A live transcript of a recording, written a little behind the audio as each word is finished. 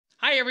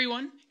Hi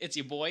everyone, it's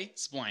your boy,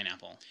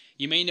 Splineapple.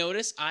 You may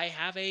notice I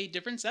have a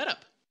different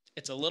setup.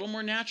 It's a little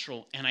more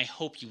natural and I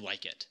hope you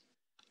like it.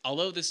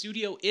 Although the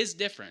studio is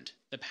different,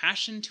 the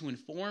passion to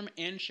inform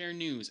and share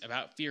news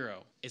about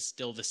Firo is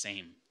still the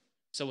same.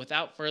 So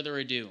without further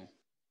ado,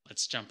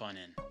 let's jump on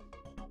in.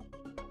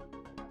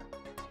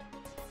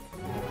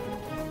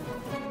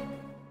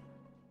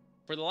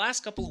 For the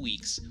last couple of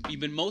weeks, we've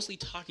been mostly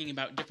talking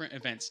about different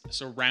events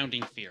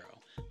surrounding Firo,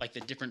 like the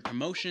different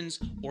promotions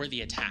or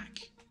the attack.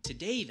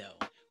 Today,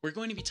 though, we're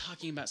going to be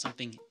talking about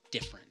something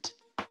different.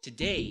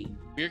 Today,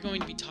 we're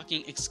going to be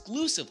talking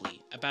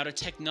exclusively about a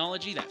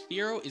technology that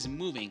Firo is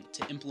moving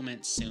to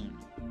implement soon,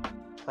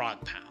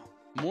 ProgPOW.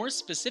 More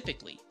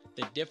specifically,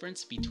 the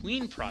difference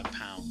between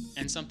ProgPOW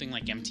and something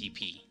like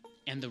MTP,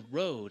 and the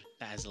road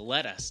that has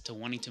led us to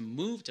wanting to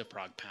move to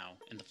ProgPOW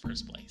in the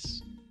first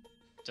place.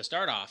 To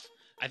start off,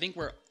 I think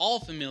we're all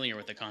familiar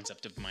with the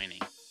concept of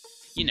mining.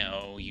 You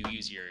know, you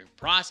use your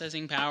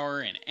processing power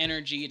and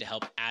energy to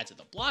help add to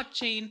the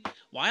blockchain,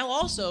 while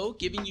also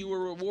giving you a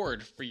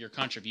reward for your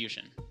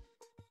contribution.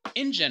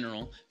 In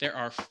general, there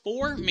are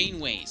four main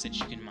ways that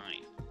you can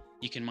mine.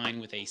 You can mine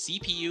with a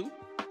CPU,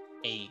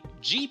 a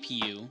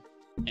GPU,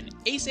 an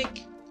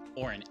ASIC,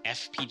 or an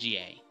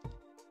FPGA.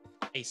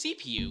 A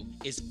CPU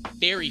is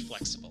very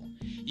flexible.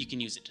 You can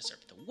use it to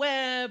surf the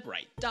web,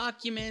 write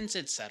documents,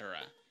 etc.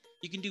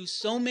 You can do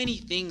so many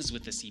things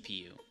with the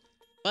CPU,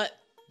 but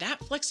that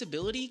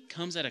flexibility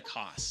comes at a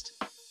cost.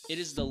 It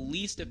is the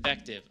least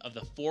effective of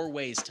the four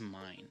ways to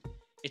mine.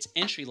 Its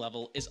entry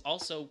level is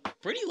also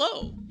pretty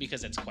low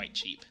because it's quite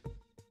cheap.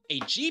 A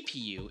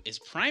GPU is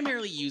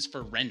primarily used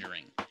for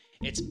rendering.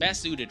 It's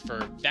best suited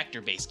for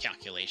vector-based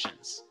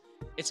calculations.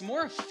 It's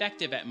more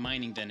effective at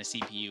mining than a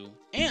CPU,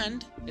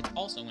 and it's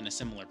also in a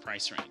similar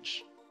price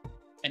range.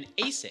 An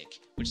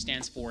ASIC, which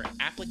stands for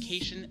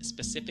Application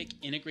Specific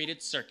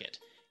Integrated Circuit,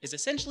 is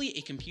essentially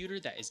a computer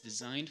that is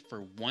designed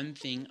for one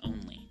thing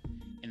only.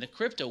 In the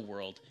crypto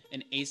world,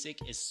 an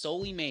ASIC is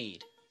solely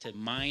made to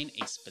mine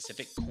a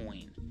specific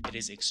coin. It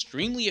is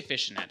extremely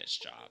efficient at its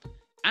job,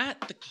 at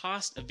the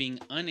cost of being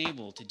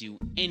unable to do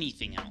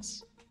anything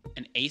else.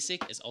 An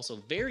ASIC is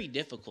also very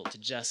difficult to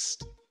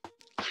just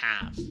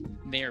have.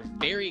 They are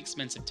very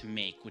expensive to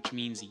make, which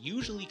means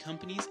usually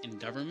companies and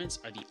governments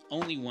are the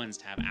only ones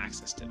to have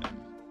access to them.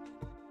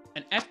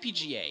 An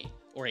FPGA,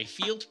 or a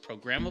Field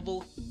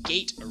Programmable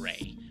Gate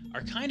Array,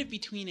 are kind of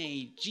between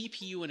a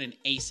GPU and an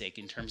ASIC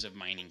in terms of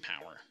mining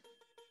power.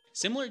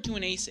 Similar to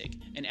an ASIC,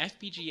 an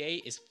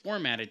FPGA is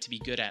formatted to be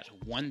good at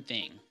one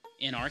thing,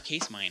 in our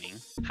case mining.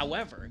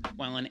 However,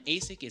 while an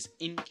ASIC is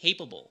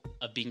incapable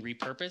of being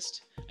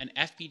repurposed, an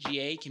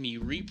FPGA can be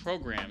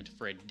reprogrammed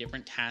for a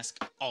different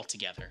task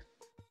altogether,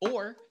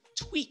 or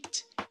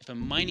tweaked if a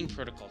mining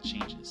protocol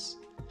changes.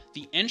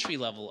 The entry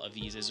level of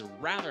these is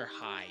rather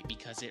high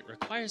because it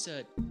requires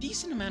a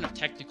decent amount of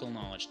technical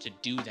knowledge to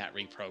do that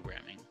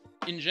reprogramming.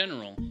 In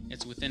general,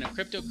 it's within a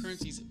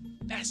cryptocurrency's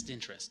best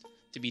interest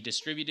to be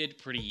distributed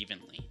pretty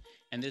evenly,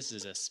 and this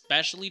is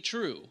especially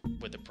true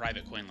with a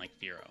private coin like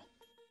Firo.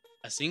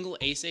 A single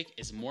ASIC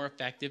is more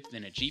effective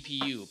than a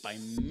GPU by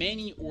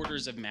many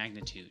orders of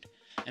magnitude,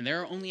 and there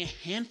are only a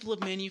handful of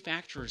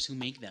manufacturers who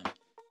make them.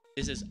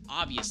 This is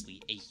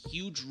obviously a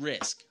huge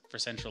risk for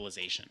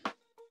centralization.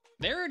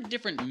 There are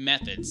different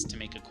methods to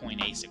make a coin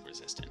ASIC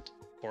resistant.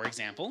 For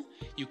example,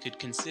 you could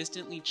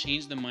consistently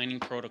change the mining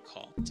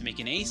protocol to make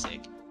an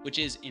ASIC which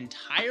is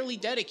entirely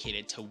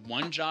dedicated to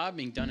one job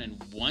being done in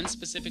one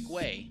specific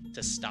way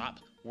to stop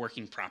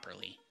working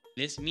properly.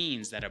 This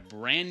means that a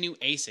brand new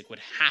ASIC would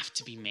have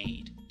to be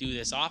made. Do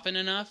this often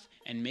enough,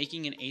 and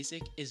making an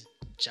ASIC is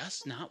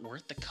just not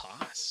worth the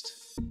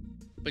cost.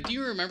 But do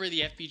you remember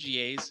the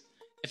FPGAs?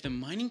 If the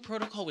mining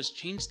protocol was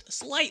changed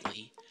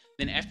slightly,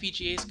 then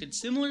FPGAs could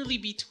similarly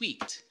be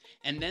tweaked,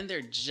 and then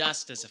they're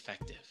just as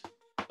effective.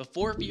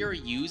 Before Firo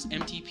used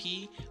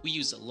MTP, we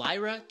used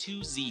Lyra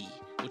 2Z,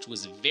 which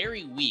was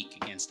very weak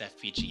against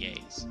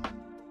FPGAs.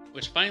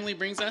 Which finally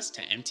brings us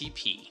to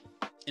MTP.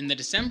 In the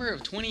December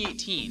of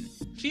 2018,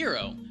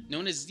 Firo,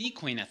 known as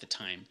Zcoin at the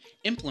time,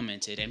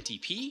 implemented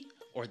MTP,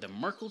 or the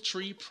Merkle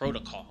Tree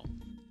Protocol.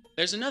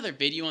 There's another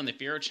video on the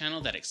Firo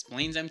channel that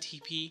explains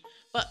MTP,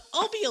 but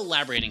I'll be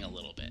elaborating a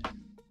little bit.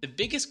 The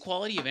biggest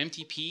quality of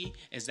MTP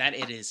is that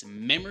it is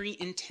memory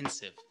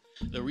intensive.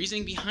 The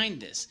reasoning behind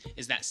this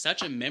is that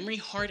such a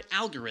memory-hard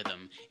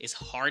algorithm is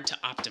hard to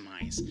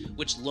optimize,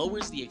 which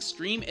lowers the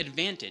extreme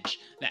advantage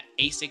that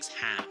ASICs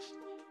have.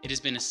 It has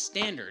been a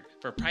standard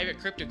for private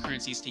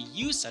cryptocurrencies to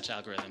use such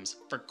algorithms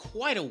for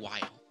quite a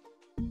while.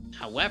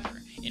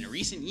 However, in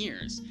recent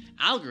years,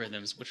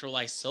 algorithms which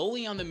rely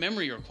solely on the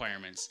memory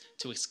requirements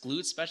to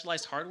exclude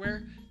specialized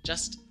hardware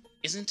just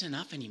isn't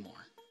enough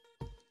anymore.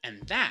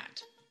 And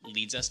that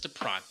leads us to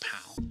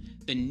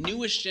ProgPOW, the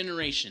newest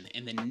generation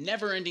in the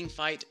never-ending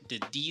fight to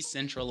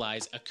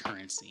decentralize a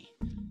currency.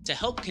 To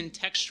help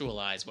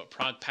contextualize what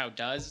ProgPOW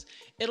does,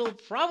 it'll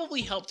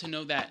probably help to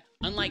know that,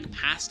 unlike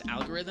past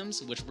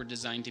algorithms which were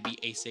designed to be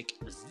ASIC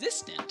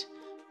resistant,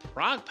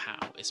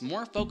 ProgPOW is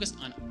more focused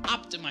on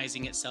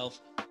optimizing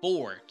itself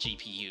for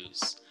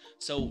GPUs.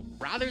 So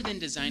rather than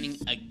designing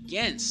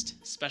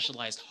against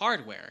specialized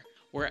hardware,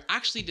 we're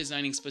actually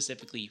designing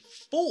specifically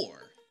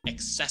for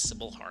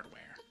accessible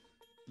hardware.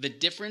 The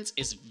difference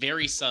is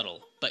very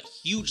subtle, but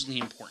hugely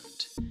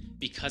important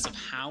because of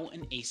how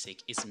an ASIC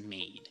is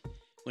made.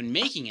 When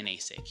making an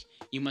ASIC,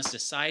 you must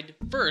decide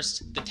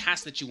first the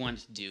task that you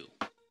want it to do.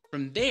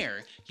 From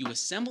there, you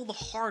assemble the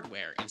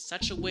hardware in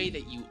such a way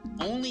that you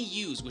only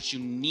use what you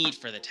need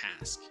for the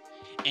task.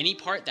 Any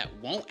part that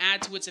won't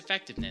add to its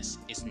effectiveness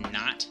is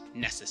not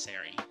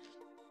necessary.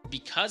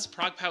 Because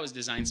ProgPOW is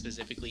designed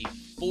specifically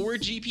for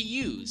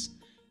GPUs,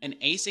 an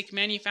ASIC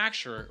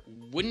manufacturer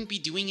wouldn't be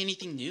doing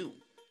anything new.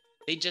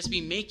 They'd just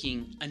be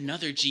making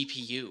another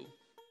GPU,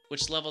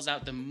 which levels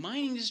out the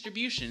mining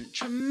distribution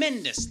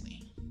tremendously.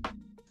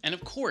 And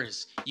of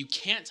course, you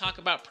can't talk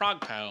about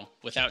ProgPOW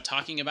without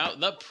talking about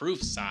the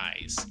proof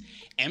size.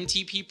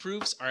 MTP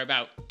proofs are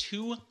about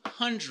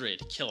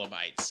 200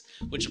 kilobytes,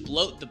 which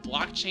bloat the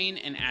blockchain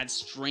and add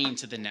strain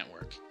to the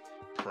network.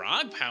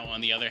 ProgPOW,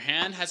 on the other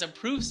hand, has a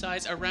proof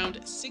size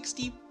around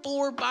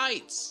 64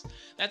 bytes.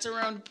 That's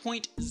around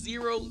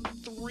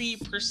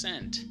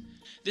 0.03%.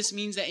 This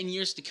means that in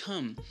years to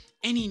come,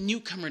 any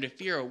newcomer to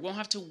Firo won't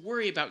have to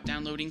worry about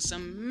downloading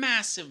some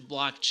massive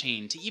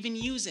blockchain to even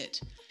use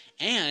it.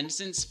 And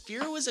since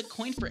Firo is a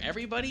coin for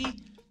everybody,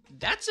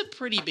 that's a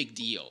pretty big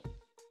deal.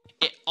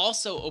 It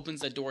also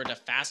opens the door to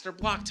faster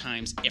block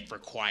times if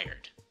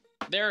required.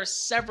 There are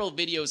several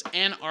videos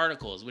and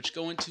articles which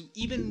go into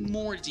even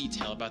more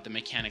detail about the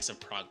mechanics of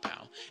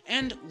ProgPOW,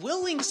 and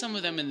we'll link some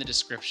of them in the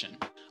description.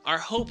 Our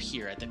hope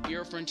here at the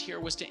Firo Frontier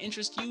was to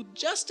interest you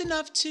just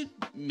enough to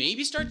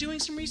maybe start doing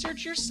some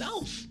research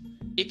yourself.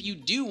 If you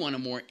do want a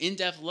more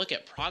in-depth look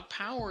at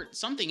ProgPOW or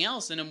something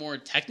else in a more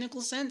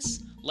technical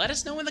sense, let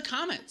us know in the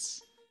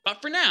comments.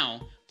 But for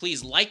now,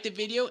 please like the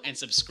video and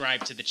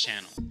subscribe to the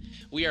channel.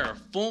 We are a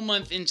full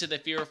month into the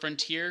Firo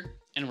Frontier,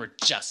 and we're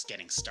just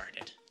getting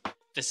started.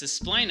 This is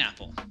Spline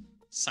Apple,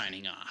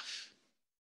 signing off.